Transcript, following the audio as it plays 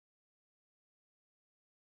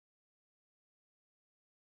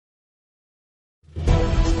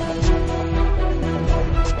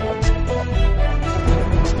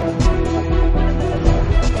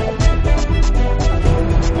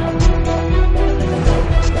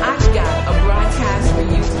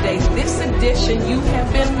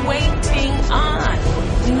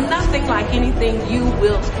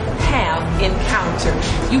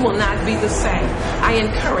You will not be the same. I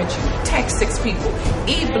encourage you, text 6 people,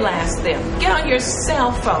 e-blast them, get on your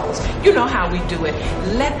cell phones. You know how we do it.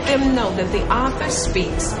 Let them know that the Author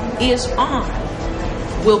Speaks is on.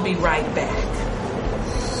 We'll be right back.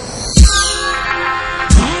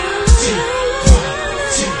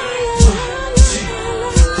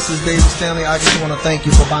 This is David Stanley. I just want to thank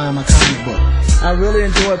you for buying my comic book. I really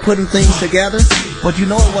enjoyed putting things together, but you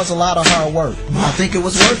know it was a lot of hard work. I think it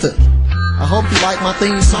was worth it. I hope you like my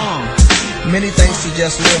theme song. Many thanks to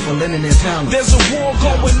Just Live for lending their talent. There's a war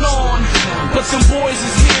going on, but some boys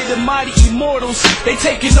is here, the mighty immortals. They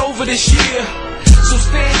taking over this year. So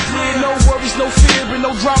stand clear, no worries, no fear, and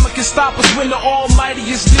no drama can stop us when the Almighty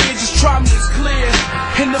is near. Just try me, it's clear.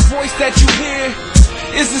 And the voice that you hear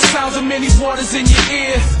is the sounds of many waters in your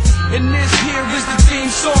ear. And this here is the theme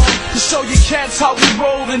song to show your cats how we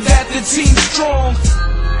roll and that the team's strong.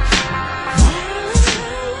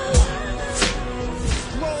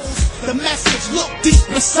 The message, look deep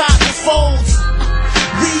inside the folds.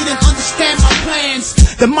 Read and understand my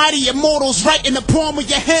plans. The mighty immortals right in the palm of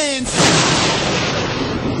your hands.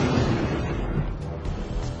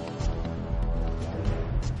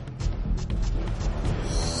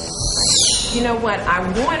 You know what, I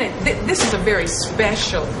wanted, this is a very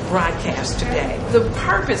special broadcast today. The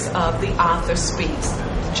purpose of the Author Speaks,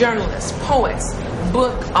 journalists, poets,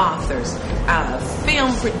 book authors,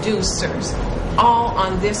 film producers, all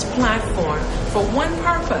on this platform for one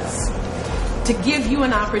purpose, to give you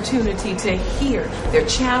an opportunity to hear their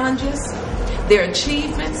challenges, their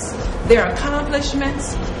achievements, their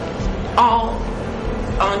accomplishments, all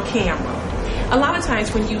on camera. A lot of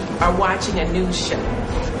times when you are watching a news show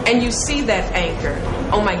and you see that anchor,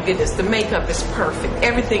 oh my goodness, the makeup is perfect,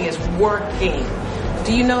 everything is working.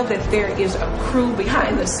 Do you know that there is a crew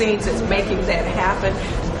behind the scenes that's making that happen,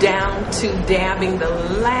 down to dabbing the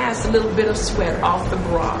last little bit of sweat off the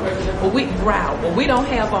brow? Well, we don't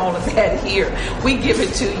have all of that here. We give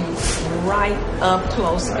it to you right up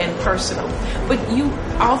close and personal. But you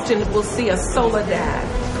often will see a Soledad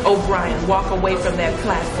O'Brien walk away from that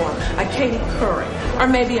platform, a Katie Couric, or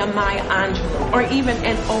maybe a Maya Angelou, or even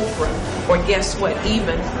an Oprah, or guess what,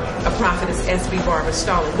 even a prophetess S.B. Barbara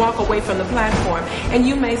Stalling walk away from the platform. And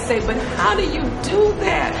you may say, but how do you do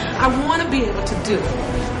that? I want to be able to do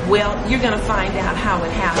it. Well, you're going to find out how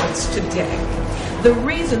it happens today. The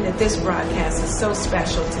reason that this broadcast is so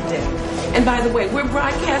special today, and by the way, we're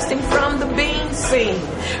broadcasting from the Bean Scene,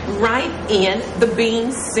 right in the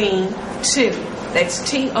Bean Scene 2. That's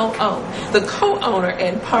TOO. The co-owner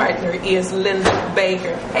and partner is Linda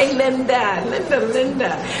Baker. Hey, Linda.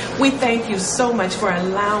 We thank you so much for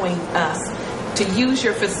allowing us to use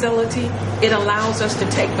your facility. It allows us to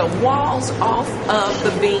take the walls off of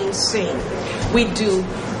the Bean Scene. We do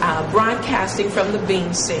broadcasting from the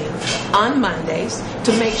Bean Scene on Mondays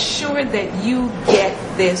to make sure that you get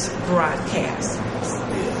this broadcast.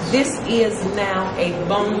 This is now a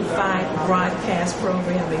bona fide broadcast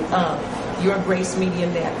programming of Your Grace Media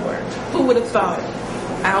Network. Who would have thought it?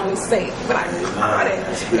 I always say it, but I caught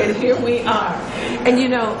it, and here we are. And you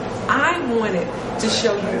know, I wanted to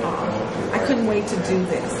show you all. I couldn't wait to do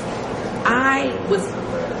this. I was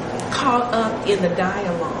caught up in the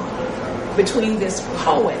dialogue between this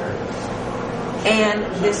poet and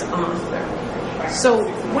this author. So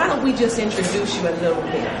why don't we just introduce you a little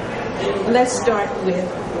bit? Let's start with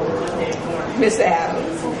Miss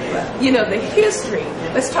Adams. You know, the history.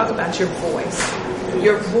 Let's talk about your voice.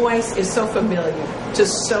 Your voice is so familiar to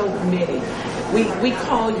so many. We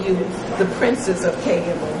call you the princess of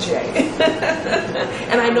KMOJ.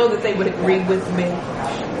 And I know that they would agree with me.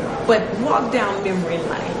 But walk down memory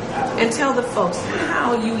lane and tell the folks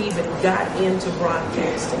how you even got into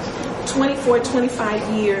broadcasting. 24,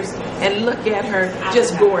 25 years, and look at her,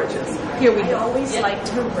 just gorgeous. Here we go. I always liked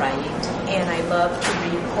to write, and I love to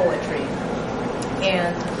read poetry.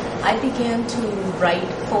 And I began to write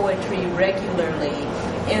poetry regularly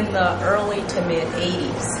in the early to mid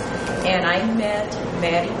 80s. And I met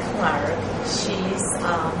Maddie Clark.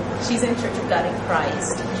 She's in Church of God in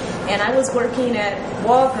Christ. And I was working at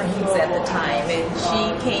Walgreens at the time, and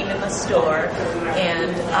she came in the store,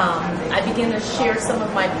 and I began to share some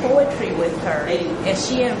of my poetry with her, and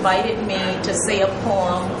she invited me to say a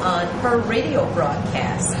poem on her radio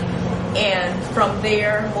broadcast. And from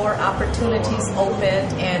there, more opportunities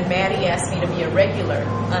opened, and Maddie asked me to be a regular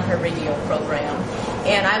on her radio program.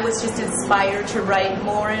 And I was just inspired to write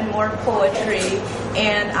more and more poetry,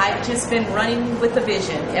 and I've just been running with the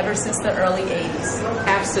vision ever since the early 80s.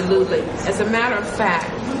 Absolutely. As a matter of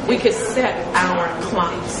fact, we could set our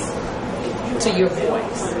clocks to your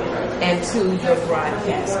voice and to your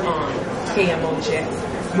broadcast on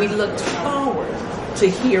KMOJ. We looked forward to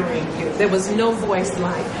hearing you. There was no voice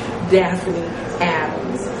like Daphne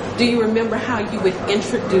Adams. Do you remember how you would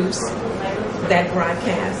introduce that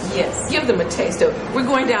broadcast? Yes. Give them a taste of it. We're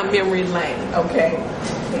going down memory lane, okay?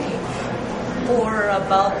 For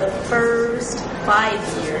about the first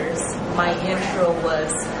 5 years, my intro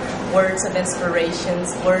was words of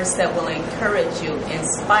inspirations, words that will encourage you,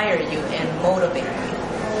 inspire you, and motivate you.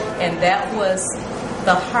 And that was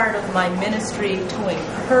the heart of my ministry, to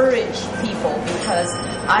encourage people, because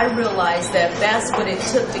I realized that that's what it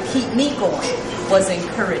took to keep me going, was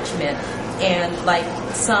encouragement. And like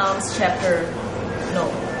Samuel, 1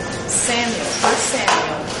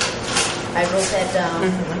 Samuel, I wrote that down.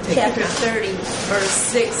 Chapter 30, verse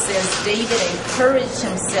 6 says, David encouraged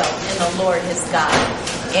himself in the Lord his God.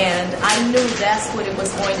 And I knew that's what it was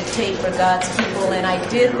going to take for God's people. And I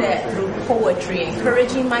did that through poetry,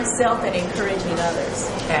 encouraging myself and encouraging others.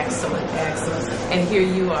 Excellent, excellent. And here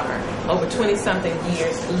you are, over 20-something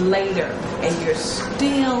years later, and you're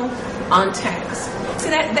still on task. See,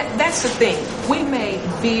 that's the thing. We may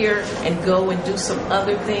veer and go and do some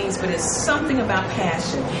other things, but it's something about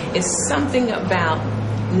passion. It's something about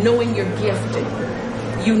knowing you're gifted.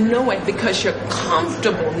 You know it because you're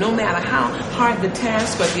comfortable, no matter how hard the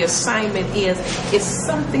task or the assignment is. It's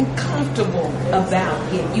something comfortable about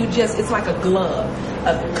it. It's like a glove,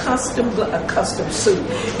 a custom suit.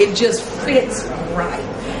 It just fits right.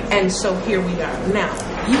 And so here we are. Now,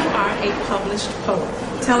 you are a published poet.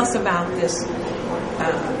 Tell us about this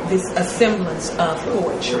assemblance of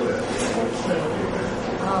poetry.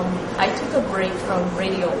 I took a break from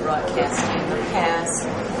radio broadcasting the past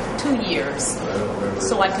 2 years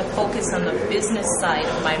so I could focus on the business side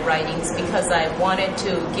of my writings, because I wanted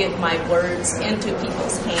to get my words into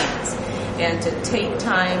people's hands and to take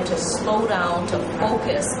time to slow down, to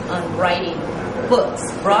focus on writing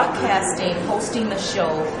books. Broadcasting, hosting the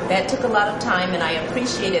show, that took a lot of time, and I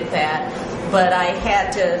appreciated that, but I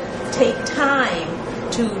had to take time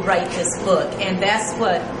to write this book, and that's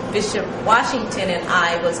what Bishop Washington and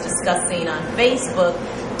I was discussing on Facebook.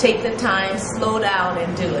 Take the time, slow down,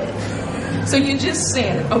 and do it. So you just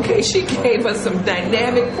said it. Okay, she gave us some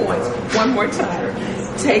dynamic points. One more time.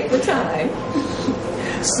 Take the time,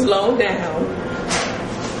 slow down,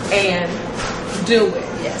 and do it.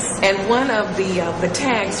 Yes. And one of the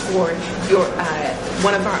tags for your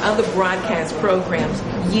one of our other broadcast programs,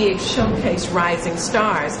 YIG Showcase Rising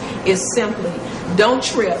Stars, is simply, don't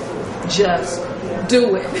trip, just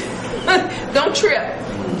do it. Don't trip,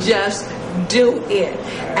 just do it.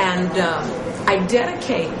 And I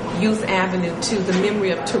dedicate Youth Avenue to the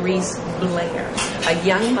memory of Therese Blair, a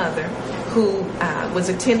young mother who was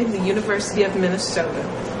attending the University of Minnesota.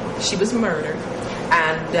 She was murdered,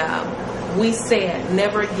 and we said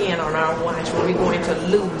never again on our watch were we going to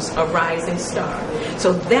lose a rising star.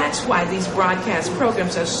 So that's why these broadcast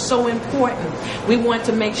programs are so important. We want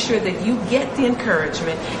to make sure that you get the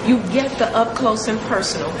encouragement, you get the up close and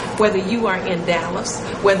personal, whether you are in Dallas,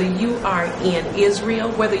 whether you are in Israel,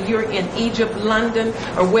 whether you're in Egypt, London,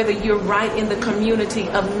 or whether you're right in the community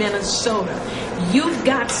of Minnesota. You've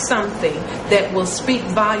got something that will speak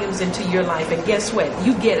volumes into your life, and guess what?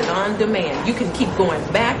 You get it on demand. You can keep going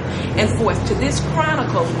back and forth to this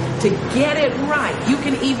chronicle to get it right. You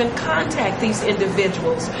can even contact these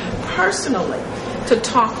individuals personally to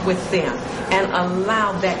talk with them and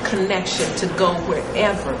allow that connection to go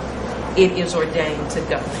wherever it is ordained to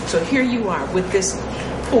go. So here you are with this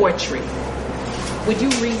poetry. Would you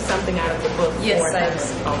read something out of the book? Yes,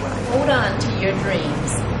 I will. All right. Hold on to your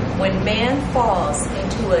dreams. When man falls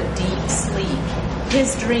into a deep sleep,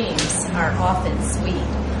 his dreams are often sweet.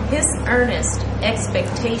 His earnest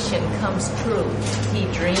expectation comes true. He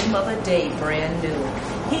dream of a day brand new.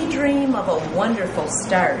 He dream of a wonderful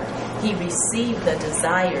start. He received the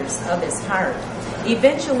desires of his heart.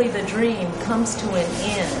 Eventually the dream comes to an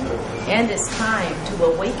end, and it's time to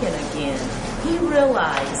awaken again. He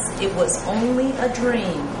realized it was only a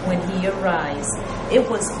dream when he arise. It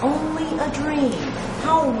was only a dream.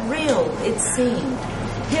 How real it seemed.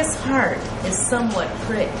 His heart is somewhat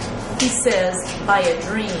pricked. He says, by a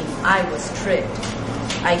dream I was tricked.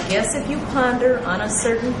 I guess if you ponder on a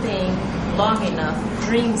certain thing long enough,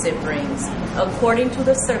 dreams it brings. According to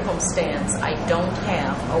the circumstance, I don't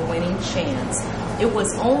have a winning chance. It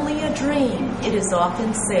was only a dream, it is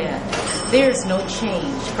often said. There's no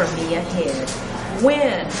change for me ahead.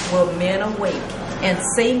 When will men awake and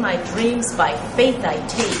say my dreams by faith I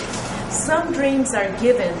take? Some dreams are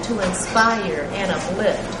given to inspire and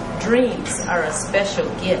uplift. Dreams are a special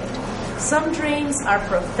gift. Some dreams are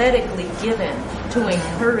prophetically given to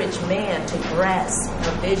encourage man to grasp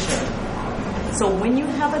a vision. So when you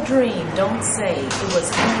have a dream, don't say it was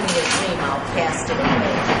only a dream, I'll cast it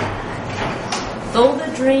away. Though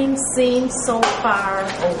the dream seems so far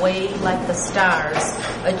away like the stars,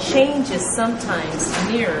 a change is sometimes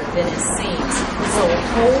nearer than it seems. So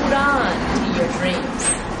hold on to your dreams.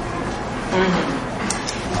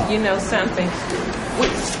 You know something?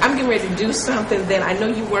 I'm getting ready to do something that I know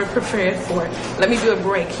you weren't prepared for. Let me do a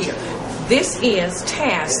break here. This is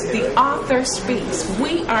Task, the author speaks.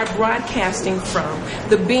 We are broadcasting from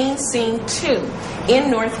the Bean Scene 2 in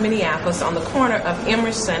North Minneapolis on the corner of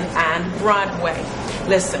Emerson and Broadway.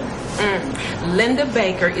 Listen, Linda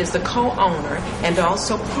Baker is the co-owner and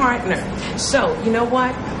also partner. So, you know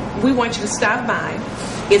what? We want you to stop by.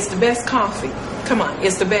 It's the best coffee. Come on,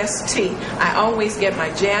 it's the best tea. I always get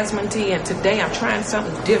my jasmine tea, and today I'm trying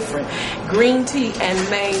something different. Green tea and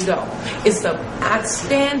mango. It's the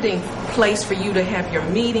outstanding place for you to have your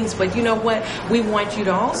meetings, but you know what? We want you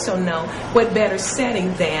to also know what better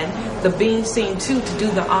setting than the Bean Scene 2 to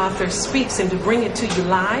do the author speaks and to bring it to you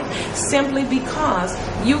live, simply because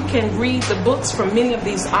you can read the books from many of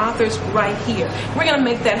these authors right here. We're going to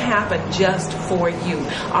make that happen just for you.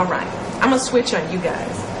 All right, I'm going to switch on you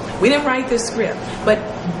guys. We didn't write this script, but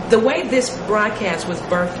the way this broadcast was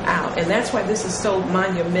birthed out, and that's why this is so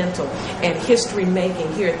monumental and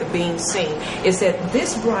history-making here at the Bean Scene, is that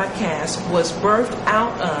this broadcast was birthed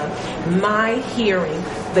out of my hearing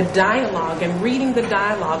the dialogue and reading the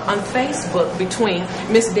dialogue on Facebook between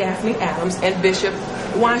Miss Daphne Adams and Bishop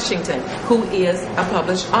Washington, who is a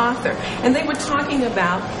published author. And they were talking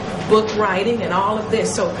about book writing and all of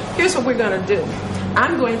this. So here's what we're going to do.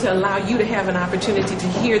 I'm going to allow you to have an opportunity to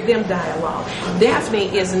hear them dialogue.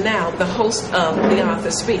 Daphne is now the host of The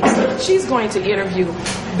Author Speaks. She's going to interview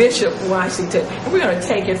Bishop Washington, and we're going to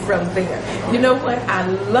take it from there. You know what? I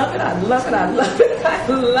love it. I love it. I love it. I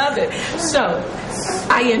love it. So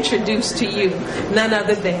I introduce to you none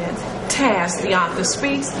other than Task, The Author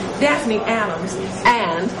Speaks, Daphne Adams,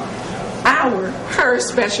 and her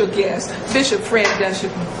special guest, Bishop Fred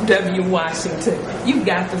W. Washington. You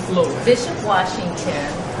got the floor. Bishop Washington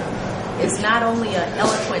is not only an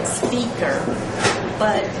eloquent speaker,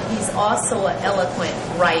 but he's also an eloquent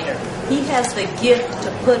writer. He has the gift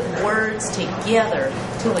to put words together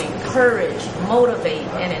to encourage, motivate,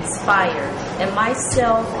 and inspire. And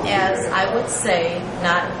myself, as I would say,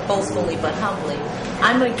 not boastfully but humbly,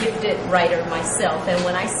 I'm a gifted writer myself. And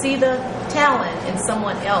when I see the talent in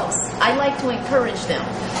someone else, I like to encourage them.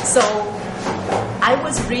 So I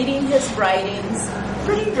was reading his writings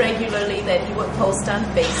pretty regularly that he would post on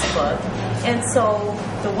Facebook. And so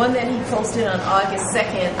the one that he posted on August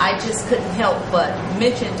 2nd, I just couldn't help but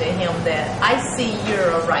mention to him that I see you're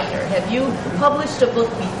a writer. Have you published a book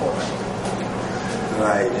before?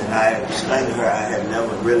 Right, and I explained to her I had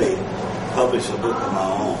never really published a book of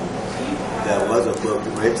my own. There was a book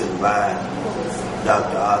written by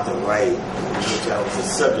Dr. Arthur Wright, which I was the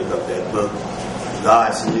subject of that book,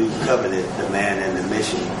 God's New Covenant, The Man and the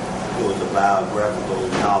Mission. It was a biographical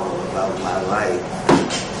novel about my life.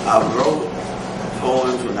 I wrote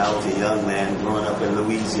poems when I was a young man growing up in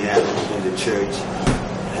Louisiana in the church,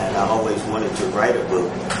 and I always wanted to write a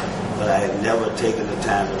book, but I had never taken the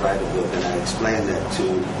time to write a book, and I explained that to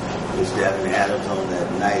Miss Daphne Adams on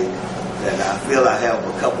that night, that I feel I have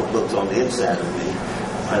a couple books on the inside of me,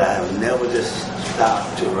 but I have never just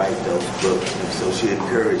stopped to write those books, and so she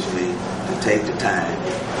encouraged me to take the time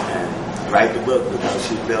and write the book because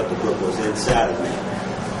she felt the book was inside of me.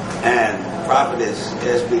 And Prophetess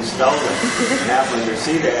S.B. Stoller happened to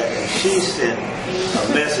see that, and she sent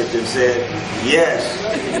a message and said, yes,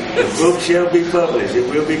 the book shall be published. It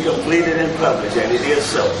will be completed and published, and it is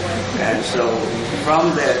so. And so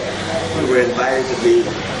from that, we were invited to be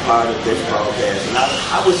part of this broadcast. And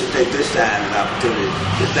I wish to take this time and opportunity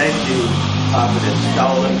to thank you, Prophetess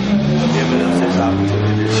Stoller, for giving us this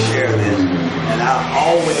opportunity to share this. And I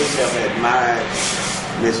always have admired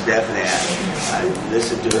Miss Daphne Adams. I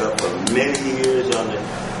listened to her for many years on the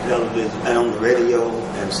television and on the radio,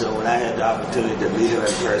 and so when I had the opportunity to meet her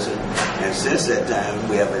in person, and since that time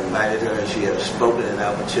we have invited her, and she has spoken in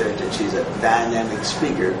our church, and she's a dynamic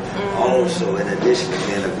speaker also, in addition to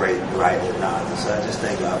being a great writer and author. So I just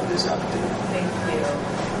thank God for this opportunity. Thank you.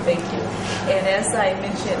 Thank you. And as I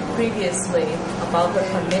mentioned previously about the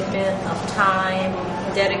commitment of time,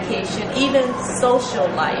 dedication, even social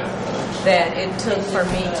life that it took for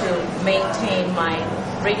me to maintain my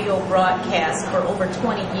radio broadcast for over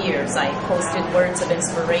 20 years. I posted words of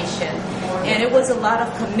inspiration, and it was a lot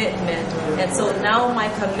of commitment. And so now my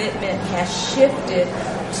commitment has shifted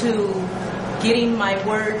to getting my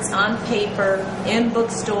words on paper, in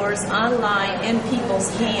bookstores, online, in people's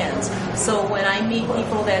hands. So when I meet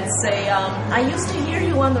people that say, I used to hear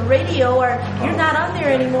you on the radio, or you're not on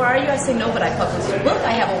there anymore, are you? I say, no, but I published a book,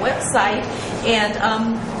 I have a website, and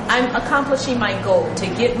I'm accomplishing my goal to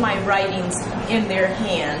get my writings in their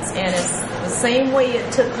hands. And it's the same way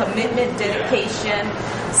it took commitment, dedication,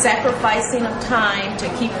 sacrificing of time to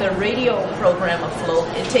keep the radio program afloat.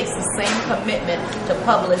 It takes the same commitment to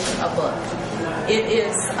publish a book. It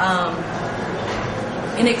is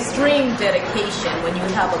an extreme dedication when you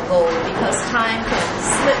have a goal, because time can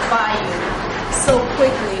slip by you so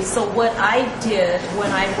quickly. So what I did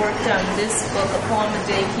when I worked on this book, A Poem a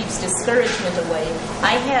Day Keeps Discouragement Away,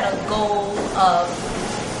 I had a goal of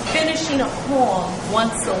finishing a poem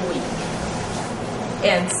once a week.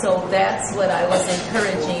 And so that's what I was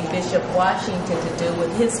encouraging Bishop Washington to do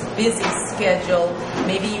with his busy schedule.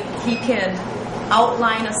 Maybe he can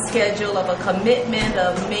outline a schedule of a commitment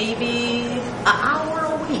of maybe an hour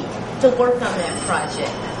a week to work on that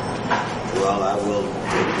project. Well, I will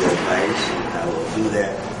take your advice, and I will do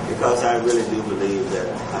that, because I really do believe that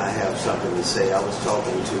I have something to say. I was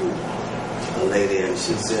talking to a lady, and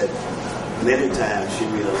she said many times she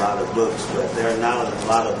reads a lot of books, but there are not a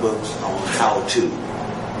lot of books on how to.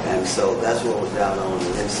 And so that's what was down on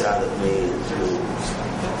the inside of me, to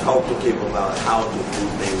talk to people about how to do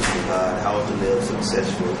things for God, how to live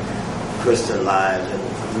successful Christian lives, and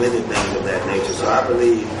many things of that nature. So I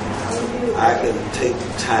believe I can take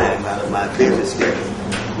time out of my busy schedule,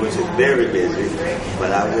 which is very busy,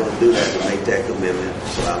 but I will do that to make that commitment.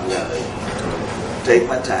 So I'm going to take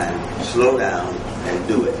my time, slow down, and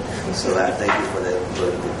do it. So I thank you for that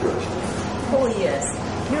encouragement. Oh, yes.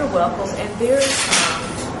 You're welcome. And there's,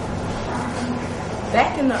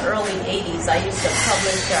 back in the early 80s, I used to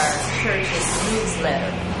publish our church's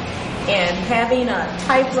newsletter. And having a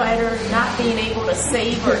typewriter, not being able to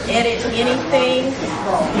save or edit anything,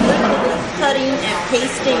 literally cutting and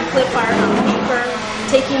pasting clip art on paper,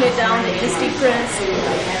 taking it down to InstiPrints.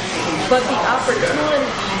 But the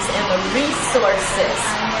opportunities and the resources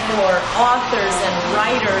for authors and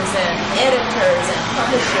writers and editors and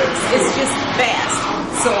publishers is just vast.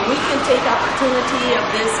 So we can take opportunity of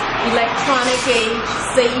this electronic age,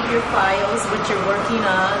 save your files, which you're working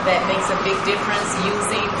on. That makes a big difference,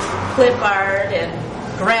 using clip art and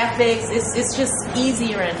graphics. It's just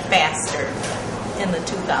easier and faster in the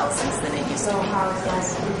 2000s than it used to be.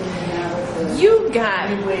 You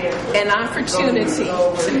got an opportunity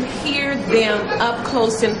to hear them up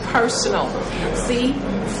close and personal. See,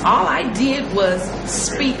 all I did was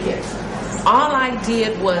speak it. All I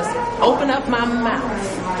did was open up my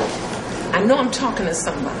mouth. I know I'm talking to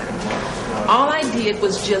somebody. All I did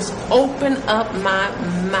was just open up my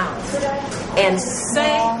mouth and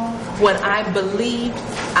say what I believed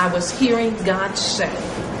I was hearing God say.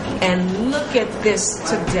 And look at this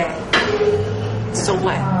today. So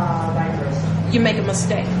what? You make a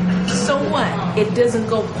mistake. So what? It doesn't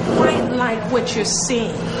go quite like what you're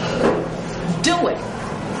seeing. Do it.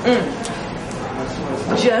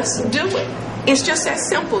 Just do it. It's just that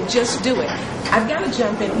simple. Just do it. I've got to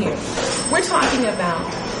jump in here. We're talking about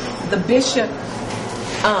the Bishop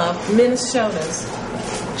of Minnesota's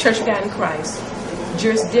Church of God in Christ,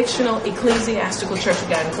 jurisdictional ecclesiastical Church of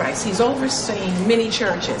God in Christ. He's overseeing many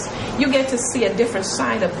churches. You get to see a different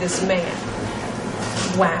side of this man.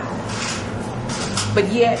 Wow.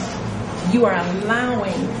 But yet, you are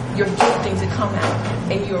allowing your gifting to come out,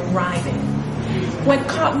 and you're writing. What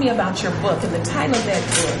caught me about your book, and the title of that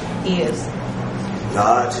book is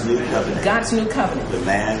God's New Covenant. God's New Covenant. The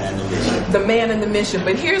Man and the Mission. The Man and the Mission.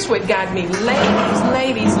 But here's what got me.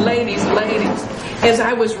 Ladies. As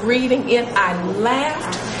I was reading it, I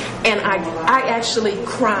laughed and I actually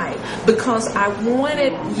cried, because I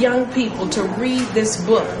wanted young people to read this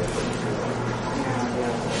book.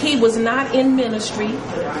 He was not in ministry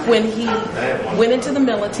when he went into the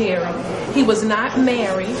military. He was not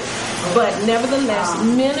married, but nevertheless,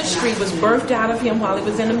 ministry was birthed out of him while he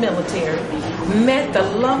was in the military. Met the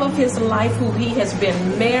love of his life, who he has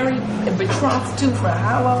been married and betrothed to for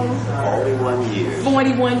how long? 41 years.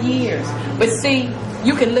 41 years. But see,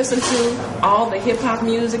 you can listen to all the hip-hop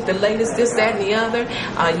music, the latest this, that, and the other.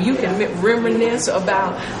 You can reminisce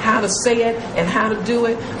about how to say it and how to do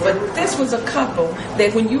it. But this was a couple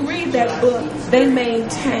that when you read that book, they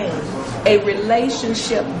maintain a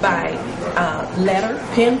relationship by letter,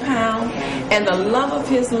 pen pal, and the love of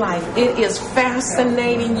his life. It is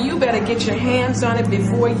fascinating. You better get your hands on it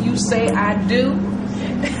before you say I do.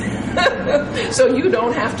 So you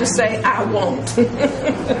don't have to say I won't.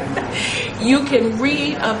 You can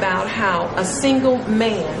read about how a single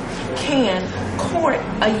man can court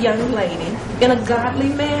a young lady in a godly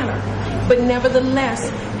manner, but nevertheless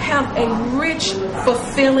have a rich,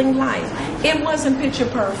 fulfilling life. It wasn't picture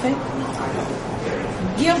perfect.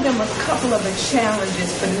 Give them a couple of the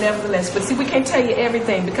challenges, but nevertheless. But see, we can't tell you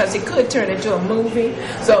everything because it could turn into a movie.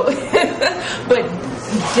 So, but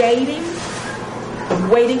dating,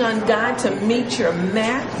 waiting on God to meet your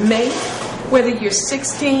mate, whether you're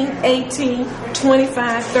 16, 18,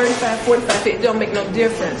 25, 35, 45, it don't make no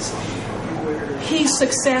difference. He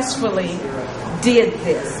successfully did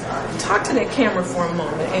this. Talk to that camera for a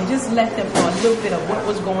moment and just let them know a little bit of what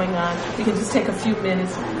was going on. You can just take a few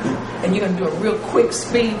minutes and you're going to do a real quick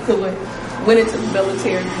speed through it. Went into the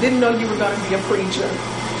military. Didn't know you were going to be a preacher.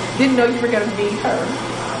 Didn't know you were going to meet her.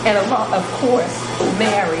 And of course,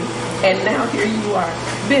 married. And now here you are,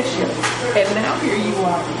 bishop. And now here you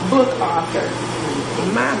are, book author.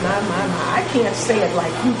 My. I can't say it like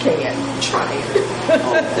you can. Try it.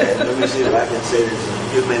 Okay, let me see if I can say this in a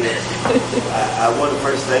few minutes. I want to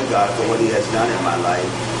first thank God for what He has done in my life.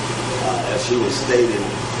 As she was stating,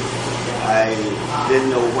 I didn't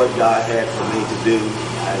know what God had for me to do.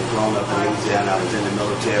 I had grown up in Louisiana. I was in the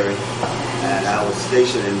military, and I was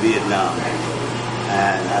stationed in Vietnam.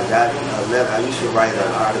 And I got a letter. I used to write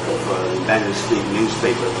an article for the Evangelist Street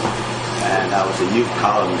newspaper, and I was a youth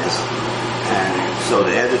columnist. And so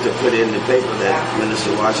the editor put in the paper that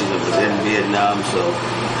Minister Washington was in Vietnam, so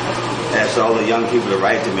asked all the young people to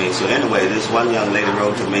write to me. So anyway, this one young lady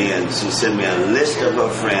wrote to me, and she sent me a list of her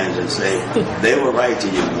friends and said they will write to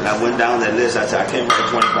you. And I went down that list. I said, I can't write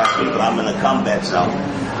 25 people. I'm in a combat zone.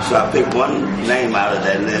 So I picked one name out of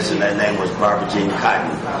that list, and that name was Barbara Jean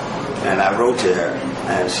Cotton. And I wrote to her,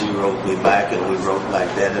 and she wrote me back, and we wrote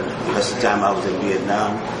like that. And the rest of the time I was in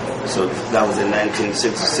Vietnam. So that was in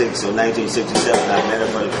 1966. So 1967, I met her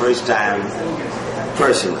for the first time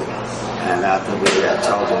personally. And after we had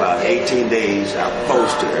talked about 18 days, I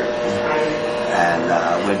proposed to her. And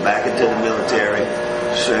went back into the military,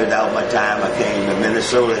 served out my time. I came to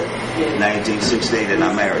Minnesota in 1968, and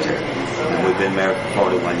I married her. And we've been married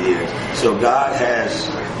for 41 years. So God has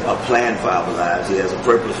a plan for our lives. He has a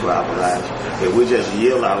purpose for our lives. If we just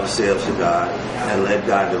yield ourselves to God and let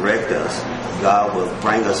God direct us, God will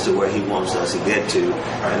bring us to where He wants us to get to.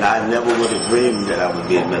 And I never would have dreamed that I would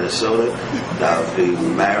be in Minnesota, that I would be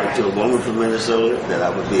married to a woman from Minnesota, that I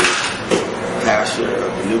would be pastor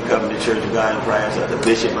of the New Covenant Church of God in Christ, or the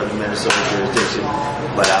bishop of the Minnesota jurisdiction.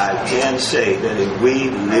 But I can say that if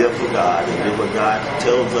we live for God and do what God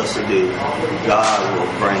tells us to do, God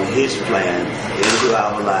will bring His plan into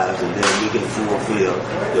our lives, and then we can fulfill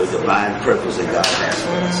the divine purpose that God has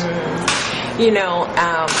for us. You know,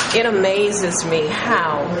 it amazes me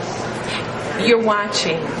how you're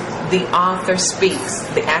watching The Author Speaks.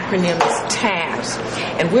 The acronym is TAS.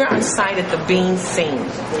 And we're on site at the Bean Scene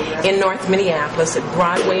in North Minneapolis at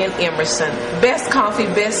Broadway and Emerson. Best coffee,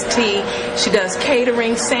 best tea. She does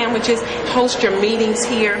catering, sandwiches, host your meetings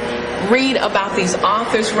here. Read about these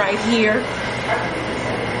authors right here.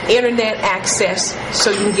 Internet access, so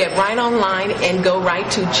you can get right online and go right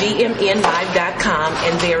to GMNLive.com,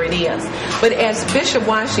 and there it is. But as Bishop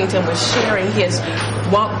Washington was sharing his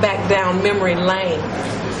walk back down memory lane,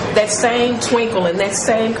 that same twinkle and that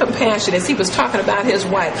same compassion as he was talking about his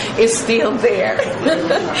wife is still there.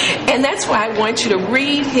 And that's why I want you to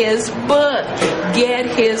read his book. Get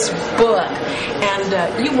his book.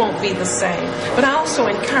 And you won't be the same. But I also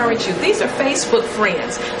encourage you, these are Facebook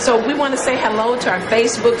friends. So we want to say hello to our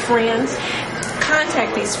Facebook friends.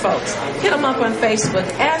 Contact these folks. Hit them up on Facebook.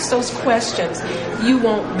 Ask those questions. You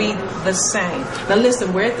won't be the same. Now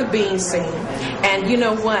listen, we're at the Bean Scene. And you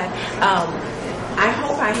know what? I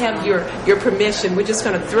hope I have your permission. We're just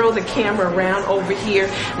going to throw the camera around over here.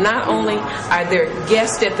 Not only are there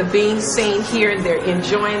guests at the Bean Scene here and they're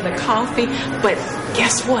enjoying the coffee, but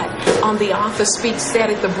guess what? On the Author Speaks set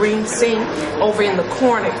at the Bean Scene, over in the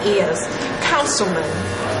corner is Councilman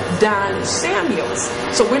Don Samuels.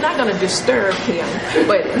 So we're not going to disturb him,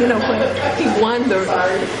 but you know what? He won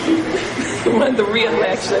the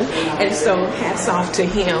re-election, and so hats off to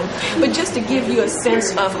him. But just to give you a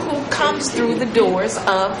sense of who comes through the doors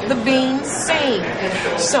of the Bean Scene.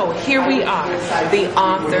 So here we are, the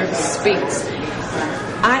Author Speaks.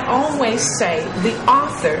 I always say the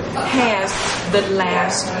author has the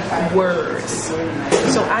last words.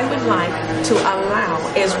 So I would like to allow,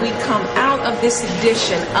 as we come out of this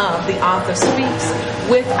edition of The Author Speaks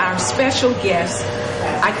with our special guest,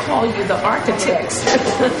 I call you the architects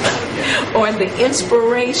or the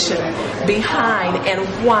inspiration behind and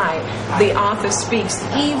why the author speaks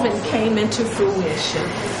even came into fruition.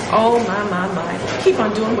 Oh my. Keep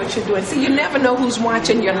on doing what you're doing. See, you never know who's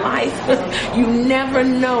watching your life. You never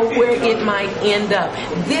know where it might end up.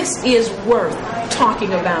 This is worth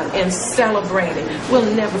talking about and celebrating. We'll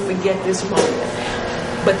never forget this moment.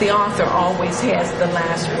 But the author always has the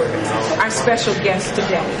last word. Our special guest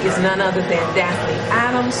today is none other than Daphne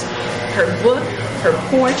Adams. Her book, her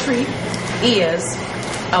poetry is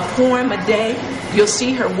A Poem a Day. You'll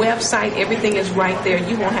see her website. Everything is right there.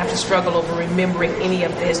 You won't have to struggle over remembering any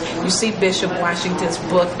of this. You see Bishop Washington's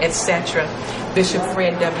book, etc. Bishop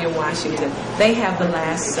Fred W. Washington. They have the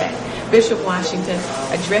last say. Bishop Washington,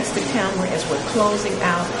 address the camera as we're closing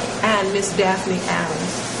out. And Miss Daphne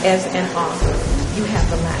Adams, as an author, you have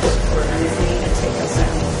the last word. And take us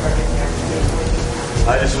out.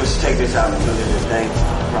 I just wish to take this opportunity to thank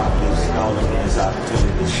Prophet Stolen for this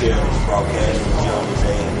opportunity to share this broadcast with you all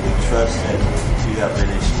today. And we trust that you have been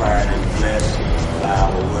inspired and blessed by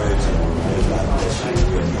our words, and may God bless you.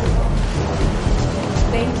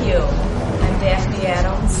 Thank you. I'm Daphne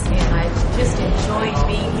Adams, and I just enjoyed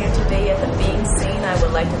being here today at the Being Seen. I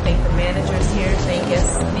would like to thank the managers here, thank the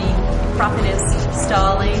Prophetess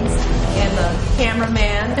Stallings, and the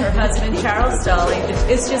cameraman, her husband, Charles Stallings.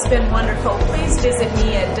 It's just been wonderful. Please visit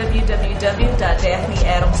me at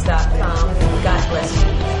www.daphneadams.com. God bless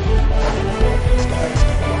you.